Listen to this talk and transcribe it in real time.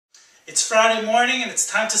It's Friday morning and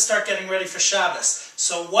it's time to start getting ready for Shabbos.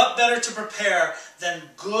 So what better to prepare than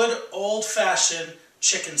good old-fashioned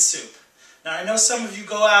chicken soup? Now I know some of you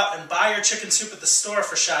go out and buy your chicken soup at the store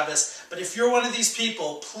for Shabbos, but if you're one of these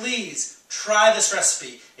people, please try this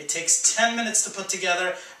recipe. It takes 10 minutes to put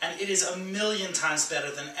together and it is a million times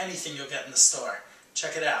better than anything you'll get in the store.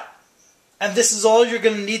 Check it out. And this is all you're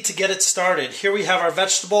going to need to get it started. Here we have our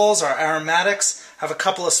vegetables, our aromatics. I have a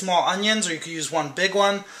couple of small onions, or you could use one big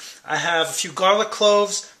one. I have a few garlic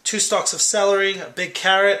cloves, 2 stalks of celery, a big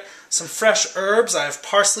carrot, some fresh herbs. I have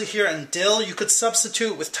parsley here and dill. You could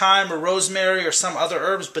substitute with thyme or rosemary or some other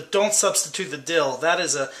herbs, but don't substitute the dill. That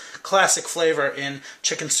is a classic flavor in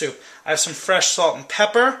chicken soup. I have some fresh salt and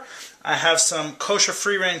pepper. I have some kosher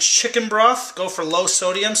free-range chicken broth. Go for low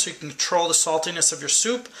sodium so you can control the saltiness of your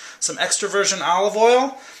soup. Some extra virgin olive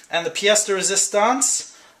oil. And the pièce de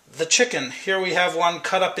résistance, the chicken. Here we have one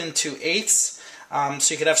cut up into eighths.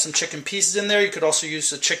 So you could have some chicken pieces in there. You could also use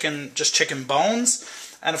just chicken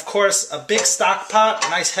bones. And of course, a big stock pot, a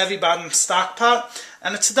nice heavy bottom stock pot,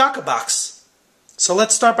 and a tzedakah box. So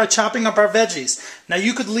let's start by chopping up our veggies. Now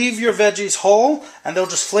you could leave your veggies whole and they'll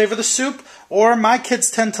just flavor the soup, or my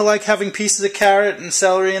kids tend to like having pieces of carrot and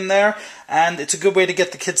celery in there, and it's a good way to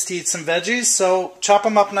get the kids to eat some veggies. So chop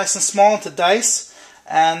them up nice and small into dice,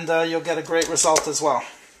 and you'll get a great result as well.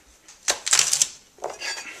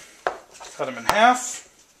 Cut them in half,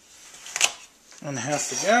 and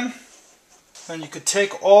half again. Then you could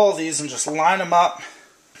take all these and just line them up,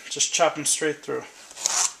 just chop them straight through.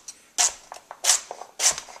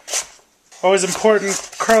 Always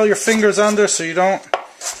important, curl your fingers under so you don't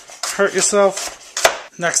hurt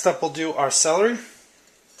yourself. Next up we'll do our celery.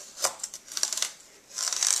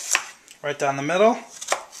 Right down the middle.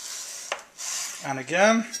 And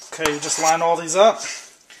again. Okay, you just line all these up.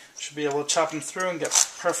 Should be able to chop them through and get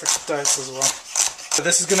perfect dice as well. So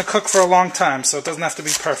this is going to cook for a long time, so it doesn't have to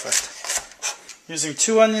be perfect. Using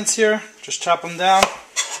 2 onions here, just chop them down.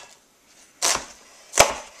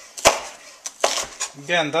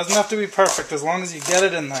 Again, doesn't have to be perfect as long as you get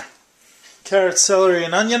it in there. Carrot, celery,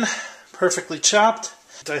 and onion, perfectly chopped.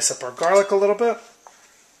 Dice up our garlic a little bit.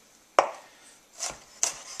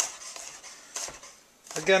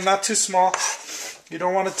 Again, not too small. You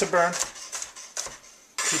don't want it to burn.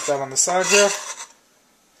 Keep that on the side here.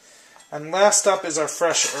 And last up is our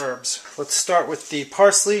fresh herbs. Let's start with the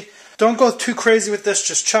parsley. Don't go too crazy with this,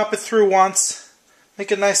 just chop it through once.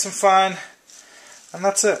 Make it nice and fine. And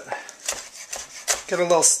that's it. Get a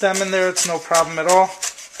little stem in there, it's no problem at all.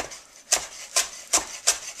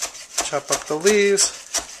 Chop up the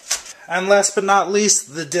leaves. And last but not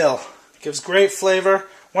least, the dill. Gives great flavor.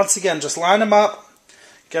 Once again, just line them up.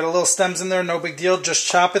 Get a little stems in there, no big deal. Just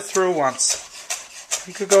chop it through once.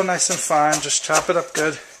 You could go nice and fine, just chop it up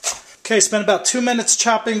good. Okay, spend about 2 minutes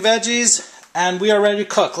chopping veggies, and we are ready to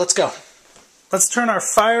cook. Let's go. Let's turn our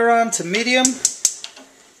fire on to medium.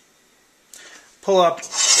 Pull up our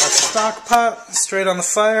stock pot straight on the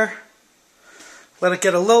fire. Let it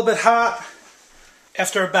get a little bit hot.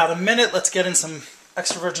 After about a minute, let's get in some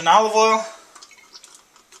extra virgin olive oil.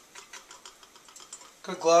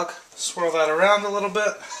 Good glug. Swirl that around a little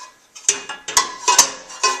bit.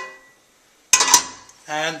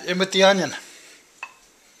 And in with the onion.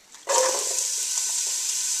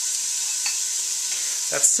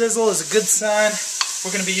 That sizzle is a good sign.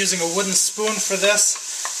 We're going to be using a wooden spoon for this.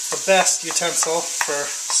 The best utensil for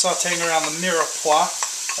sauteing around the mirepoix.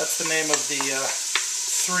 That's the name of the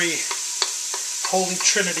 3 Holy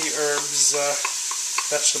Trinity herbs,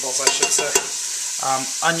 vegetables I should say.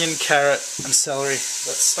 Onion, carrot, and celery.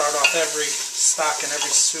 Let's start off every stock in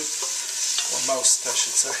every soup, or most I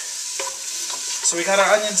should say. So we got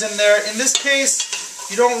our onions in there. In this case,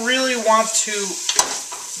 you don't really want to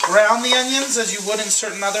brown the onions as you would in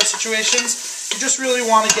certain other situations. You just really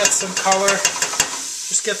want to get some color.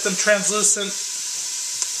 Just get them translucent.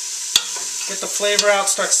 Get the flavor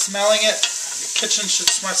out, start smelling it. Your kitchen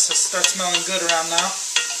should start smelling good around now.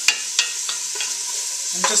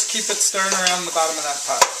 And just keep it stirring around the bottom of that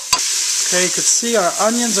pot. Okay, you can see our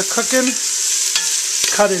onions are cooking.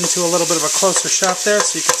 Cut into a little bit of a closer shot there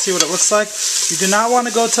so you can see what it looks like. You do not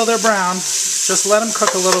want to go till they're brown. Just let them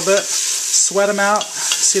cook a little bit. Sweat them out.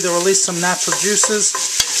 See, they'll release some natural juices,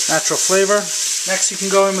 natural flavor. Next you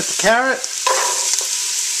can go in with the carrot.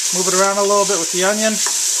 Move it around a little bit with the onion.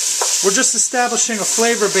 We're just establishing a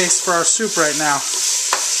flavor base for our soup right now.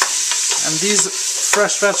 And these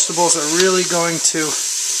fresh vegetables are really going to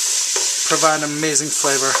provide an amazing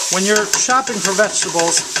flavor. When you're shopping for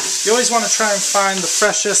vegetables, you always want to try and find the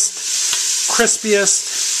freshest,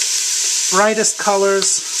 crispiest, brightest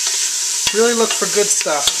colors. Really look for good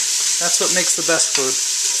stuff. That's what makes the best food.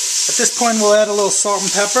 At this point we'll add a little salt and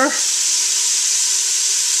pepper.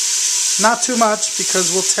 Not too much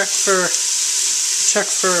because we'll check for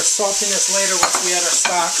saltiness later once we add our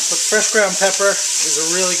stock. But fresh ground pepper is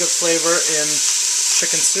a really good flavor in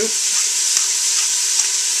chicken soup.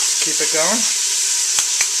 Keep it going.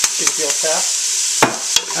 Give it the old tap.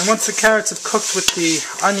 And once the carrots have cooked with the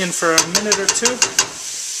onion for a minute or two,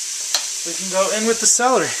 we can go in with the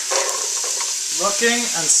celery. Looking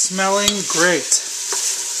and smelling great.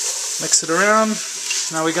 Mix it around.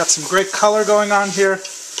 Now we got some great color going on here.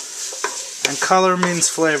 And color means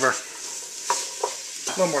flavor. A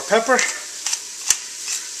little more pepper.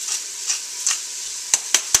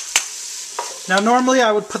 Now normally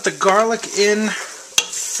I would put the garlic in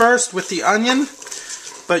first with the onion,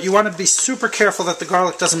 but you want to be super careful that the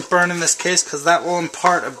garlic doesn't burn in this case because that will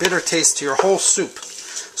impart a bitter taste to your whole soup.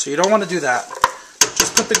 So you don't want to do that.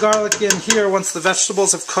 Just put the garlic in here once the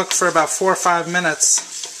vegetables have cooked for about 4 or 5 minutes.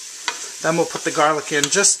 Then we'll put the garlic in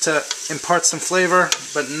just to impart some flavor,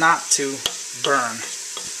 but not to burn.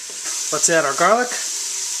 Let's add our garlic.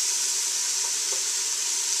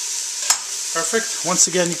 Perfect. Once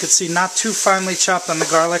again, you can see not too finely chopped on the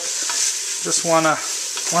garlic. Just wanna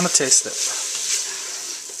taste it.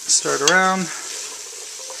 Stir it around.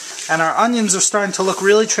 And our onions are starting to look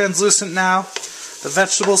really translucent now. The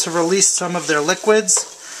vegetables have released some of their liquids.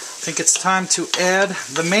 I think it's time to add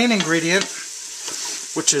the main ingredient,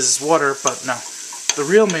 which is water, but no, the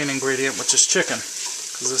real main ingredient, which is chicken,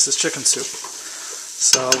 because this is chicken soup.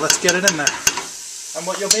 So let's get it in there. And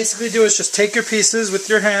what you'll basically do is just take your pieces with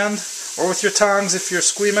your hand, or with your tongs if you're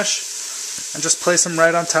squeamish, and just place them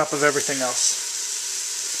right on top of everything else.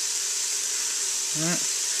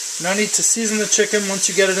 No need to season the chicken. Once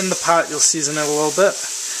you get it in the pot, you'll season it a little bit.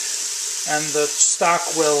 And the stock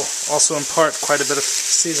will also impart quite a bit of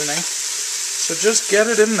seasoning. So just get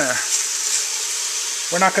it in there.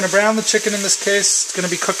 We're not going to brown the chicken in this case. It's going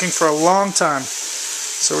to be cooking for a long time.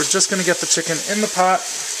 So we're just going to get the chicken in the pot,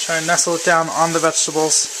 try and nestle it down on the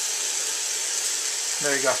vegetables.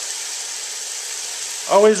 There you go.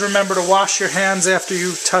 Always remember to wash your hands after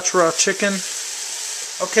you touch raw chicken.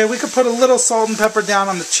 Okay, we could put a little salt and pepper down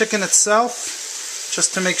on the chicken itself,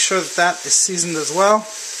 just to make sure that that is seasoned as well.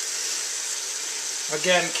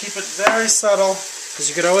 Again, keep it very subtle, because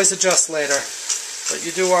you could always adjust later. But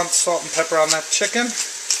you do want salt and pepper on that chicken.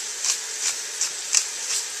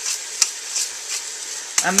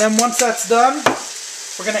 And then once that's done,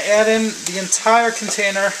 we're going to add in the entire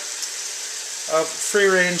container of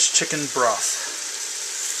free-range chicken broth.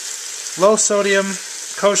 Low sodium,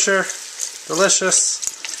 kosher, delicious.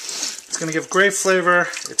 It's going to give great flavor.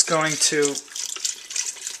 It's going to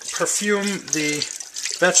perfume the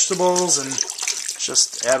vegetables and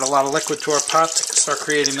just add a lot of liquid to our pot to start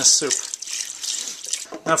creating this soup.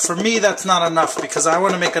 Now for me that's not enough because I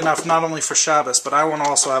want to make enough not only for Shabbos, but I want to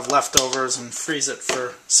also have leftovers and freeze it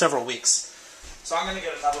for several weeks. So I'm going to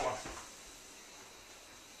get another one.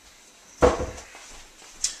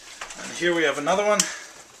 And here we have another one.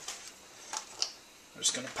 I'm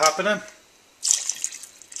just going to pop it in.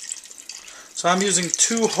 So I'm using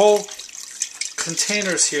 2 whole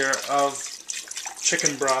containers here of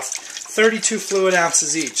chicken broth, 32 fluid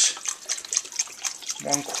ounces each,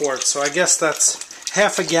 1 quart. So I guess that's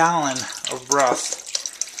half a gallon of broth.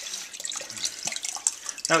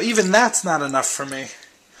 Now even that's not enough for me,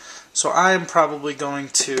 so I am probably going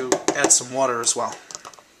to add some water as well.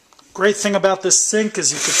 Great thing about this sink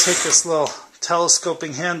is you can take this little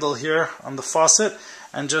telescoping handle here on the faucet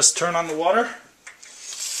and just turn on the water.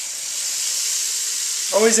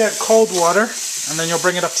 Always add cold water, and then you'll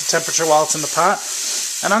bring it up to temperature while it's in the pot.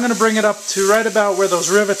 And I'm going to bring it up to right about where those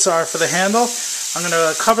rivets are for the handle. I'm going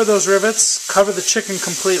to cover those rivets, cover the chicken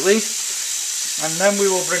completely, and then we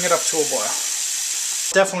will bring it up to a boil.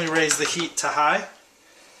 Definitely raise the heat to high.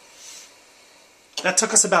 That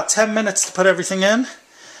took us about 10 minutes to put everything in,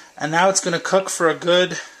 and now it's going to cook for a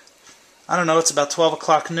good, I don't know, it's about 12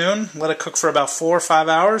 o'clock noon. Let it cook for about 4 or 5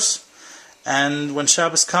 hours, and when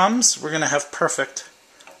Shabbos comes, we're going to have perfect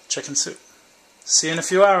chicken soup. See you in a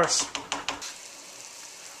few hours.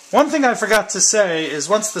 One thing I forgot to say is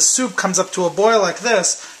once the soup comes up to a boil like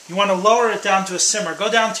this, you want to lower it down to a simmer.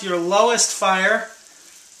 Go down to your lowest fire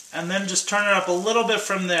and then just turn it up a little bit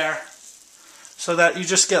from there so that you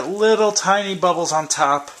just get little tiny bubbles on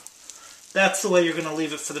top. That's the way you're going to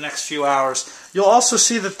leave it for the next few hours. You'll also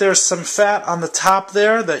see that there's some fat on the top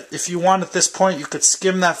there that if you want at this point you could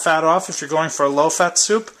skim that fat off if you're going for a low-fat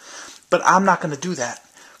soup. But I'm not going to do that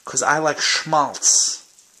because I like schmaltz.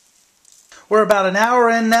 We're about an hour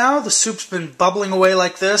in now. The soup's been bubbling away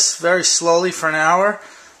like this, very slowly for an hour.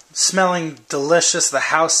 Smelling delicious. The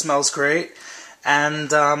house smells great.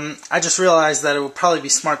 And I just realized that it would probably be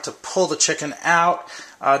smart to pull the chicken out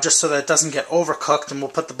just so that it doesn't get overcooked, and we'll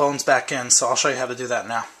put the bones back in. So I'll show you how to do that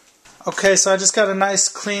now. Okay, so I just got a nice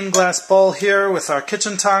clean glass bowl here with our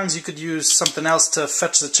kitchen tongs. You could use something else to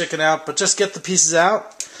fetch the chicken out, but just get the pieces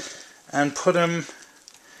out and put them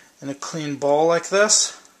in a clean bowl like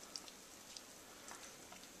this.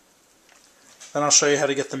 Then I'll show you how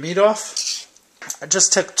to get the meat off. I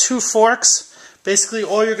just took 2 forks. Basically,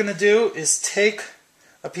 all you're going to do is take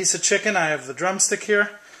a piece of chicken. I have the drumstick here.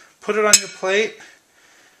 Put it on your plate.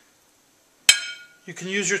 You can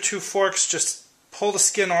use your 2 forks. Just pull the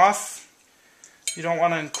skin off. You don't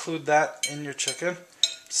want to include that in your chicken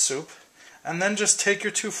soup. And then just take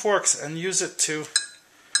your 2 forks and use it to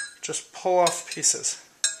just pull off pieces.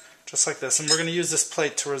 Just like this. And we're going to use this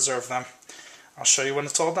plate to reserve them. I'll show you when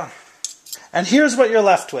it's all done. And here's what you're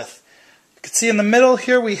left with. You can see in the middle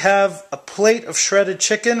here we have a plate of shredded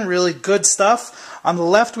chicken, really good stuff. On the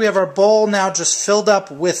left we have our bowl now just filled up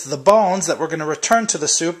with the bones that we're going to return to the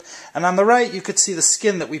soup. And on the right you could see the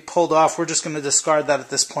skin that we pulled off. We're just going to discard that at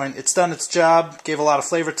this point. It's done its job, gave a lot of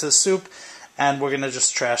flavor to the soup, and we're going to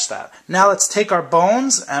just trash that. Now let's take our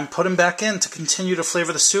bones and put them back in to continue to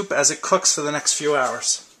flavor the soup as it cooks for the next few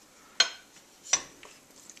hours.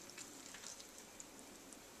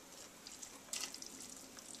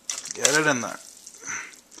 Get it in there.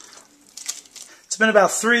 It's been about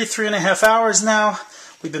 3.5 hours now.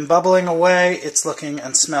 We've been bubbling away. It's looking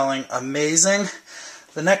and smelling amazing.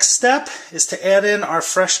 The next step is to add in our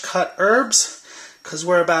fresh cut herbs, because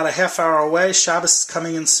we're about a half hour away. Shabbos is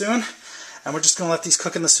coming in soon, and we're just going to let these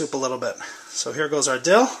cook in the soup a little bit. So here goes our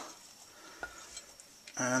dill,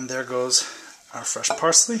 and there goes our fresh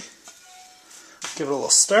parsley. Give it a little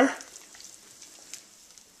stir.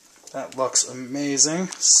 That looks amazing,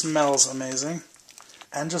 smells amazing.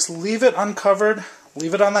 And just leave it uncovered,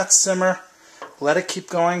 leave it on that simmer, let it keep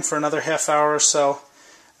going for another half hour or so,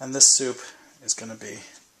 and this soup is going to be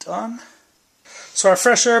done. So our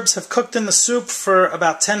fresh herbs have cooked in the soup for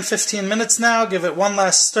about 10-15 minutes now. Give it one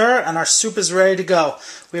last stir and our soup is ready to go.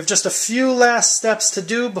 We have just a few last steps to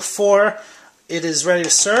do before it is ready to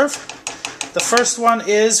serve. The first one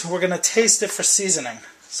is we're going to taste it for seasoning.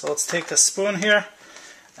 So let's take a spoon here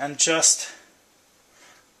and just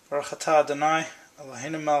Baruch atah Adonai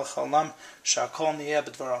Eloheinu melech haolam shehakol niyeh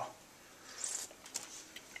b'dvaro.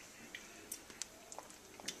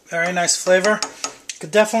 Very nice flavor. You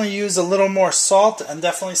could definitely use a little more salt and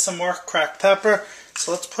definitely some more cracked pepper.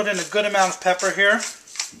 So let's put in a good amount of pepper here.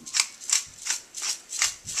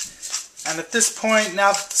 And at this point,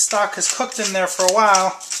 now that the stock has cooked in there for a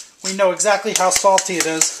while, we know exactly how salty it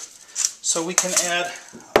is. So we can add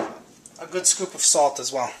a good scoop of salt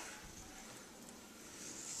as well.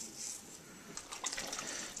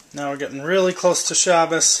 Now we're getting really close to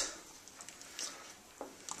Shabbos.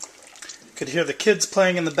 You could hear the kids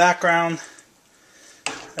playing in the background.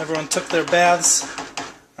 Everyone took their baths.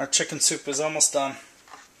 Our chicken soup is almost done.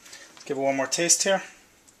 Give it one more taste here.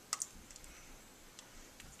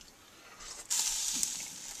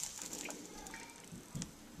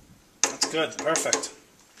 That's good, perfect.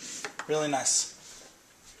 Really nice.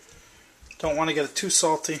 Don't want to get it too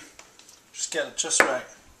salty. Just get it just right.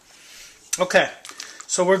 Okay,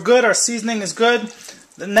 so we're good. Our seasoning is good.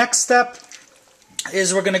 The next step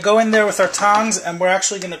is we're going to go in there with our tongs and we're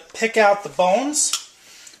actually going to pick out the bones,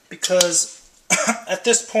 because at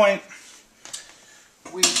this point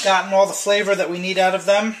we've gotten all the flavor that we need out of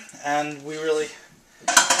them and we really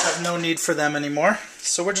have no need for them anymore.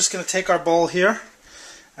 So we're just going to take our bowl here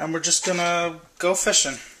and we're just going to go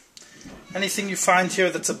fishing. Anything you find here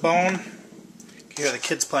that's a bone, you can hear the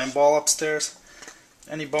kids playing ball upstairs.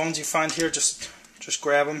 Any bones you find here, just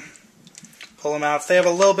grab them, pull them out. If they have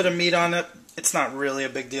a little bit of meat on it, it's not really a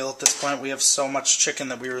big deal at this point. We have so much chicken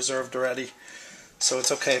that we reserved already, so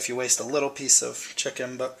it's okay if you waste a little piece of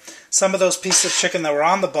chicken. But some of those pieces of chicken that were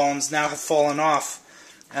on the bones now have fallen off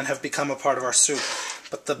and have become a part of our soup.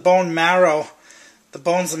 But the bone marrow, the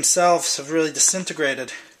bones themselves have really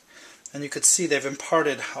disintegrated, and you could see they've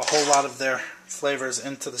imparted a whole lot of their flavors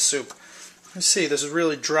into the soup. You see, there's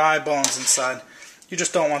really dry bones inside. You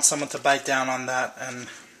just don't want someone to bite down on that and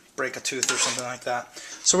break a tooth or something like that.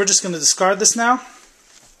 So we're just going to discard this now.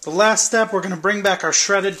 The last step, we're going to bring back our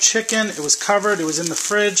shredded chicken. It was covered, it was in the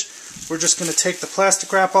fridge. We're just going to take the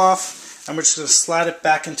plastic wrap off and we're just going to slide it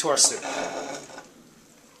back into our soup.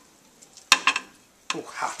 Ooh,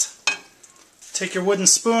 hot. Take your wooden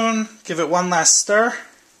spoon, give it one last stir,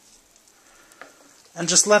 and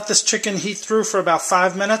just let this chicken heat through for about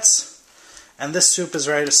 5 minutes, and this soup is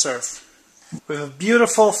ready to serve. We have a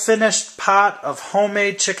beautiful finished pot of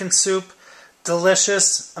homemade chicken soup,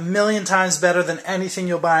 delicious, a million times better than anything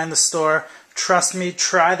you'll buy in the store. Trust me,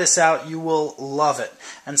 try this out. You will love it.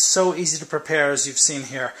 And so easy to prepare, as you've seen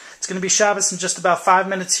here. It's going to be Shabbos in just about 5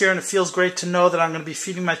 minutes here, and it feels great to know that I'm going to be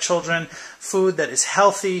feeding my children food that is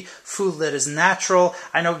healthy, food that is natural.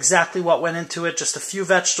 I know exactly what went into it. Just a few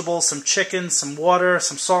vegetables, some chicken, some water,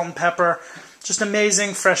 some salt and pepper. Just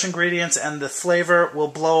amazing, fresh ingredients, and the flavor will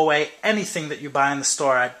blow away anything that you buy in the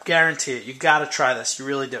store. I guarantee it. You've got to try this. You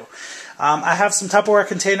really do. I have some Tupperware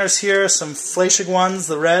containers here, some fleshig ones,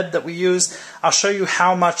 the red that we use. I'll show you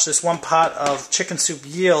how much this one pot of chicken soup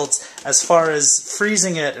yields as far as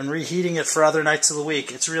freezing it and reheating it for other nights of the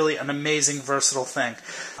week. It's really an amazing, versatile thing.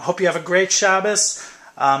 I hope you have a great Shabbos.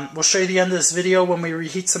 We'll show you the end of this video when we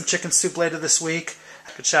reheat some chicken soup later this week.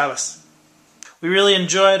 Good Shabbos. We really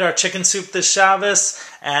enjoyed our chicken soup this Shabbos,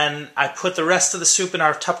 and I put the rest of the soup in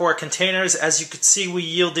our Tupperware containers. As you could see, we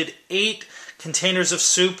yielded 8 containers of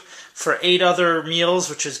soup for 8 other meals,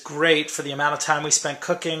 which is great for the amount of time we spent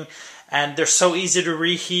cooking. And they're so easy to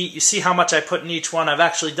reheat. You see how much I put in each one. I've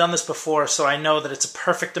actually done this before, so I know that it's a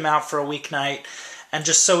perfect amount for a weeknight, and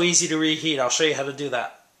just so easy to reheat. I'll show you how to do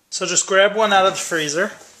that. So just grab one out of the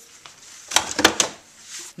freezer.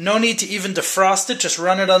 No need to even defrost it, just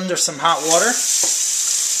run it under some hot water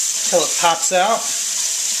until it pops out.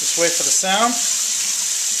 Just wait for the sound.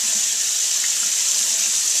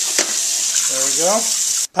 There we go.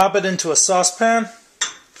 Pop it into a saucepan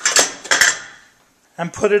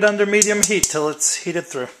and put it under medium heat till it's heated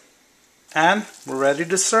through. And we're ready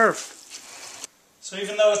to serve. So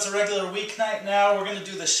even though it's a regular weeknight now, we're going to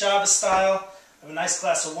do the Shabbos style. I have a nice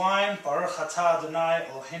glass of wine. Baruch atah Adonai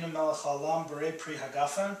Eloheinu melech haolam borei pri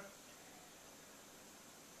hagafen.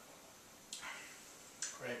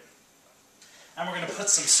 Great. And we're going to put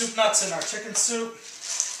some soup nuts in our chicken soup.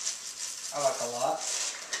 I like a lot.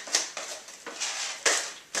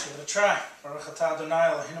 Give it a try. Baruch atah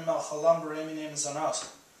Adonai Eloheinu melech haolam borei minei mezonot.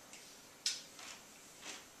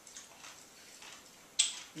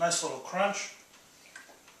 Nice little crunch.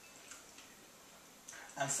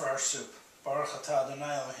 And for our soup. Baruch atah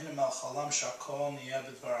Adonai Eloheinu melech haolam shakol niyeh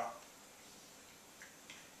b'dvaro.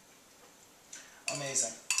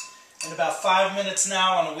 Amazing. In about 5 minutes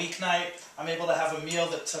now on a weeknight, I'm able to have a meal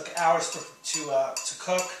that took hours to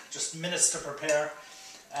cook, just minutes to prepare,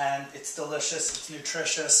 and it's delicious, it's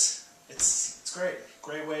nutritious, it's great.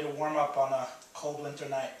 Great way to warm up on a cold winter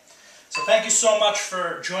night. So thank you so much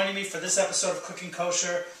for joining me for this episode of Cooking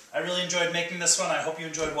Kosher. I really enjoyed making this one. I hope you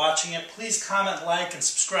enjoyed watching it. Please comment, like, and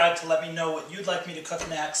subscribe to let me know what you'd like me to cook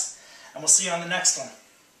next. And we'll see you on the next one.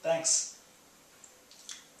 Thanks.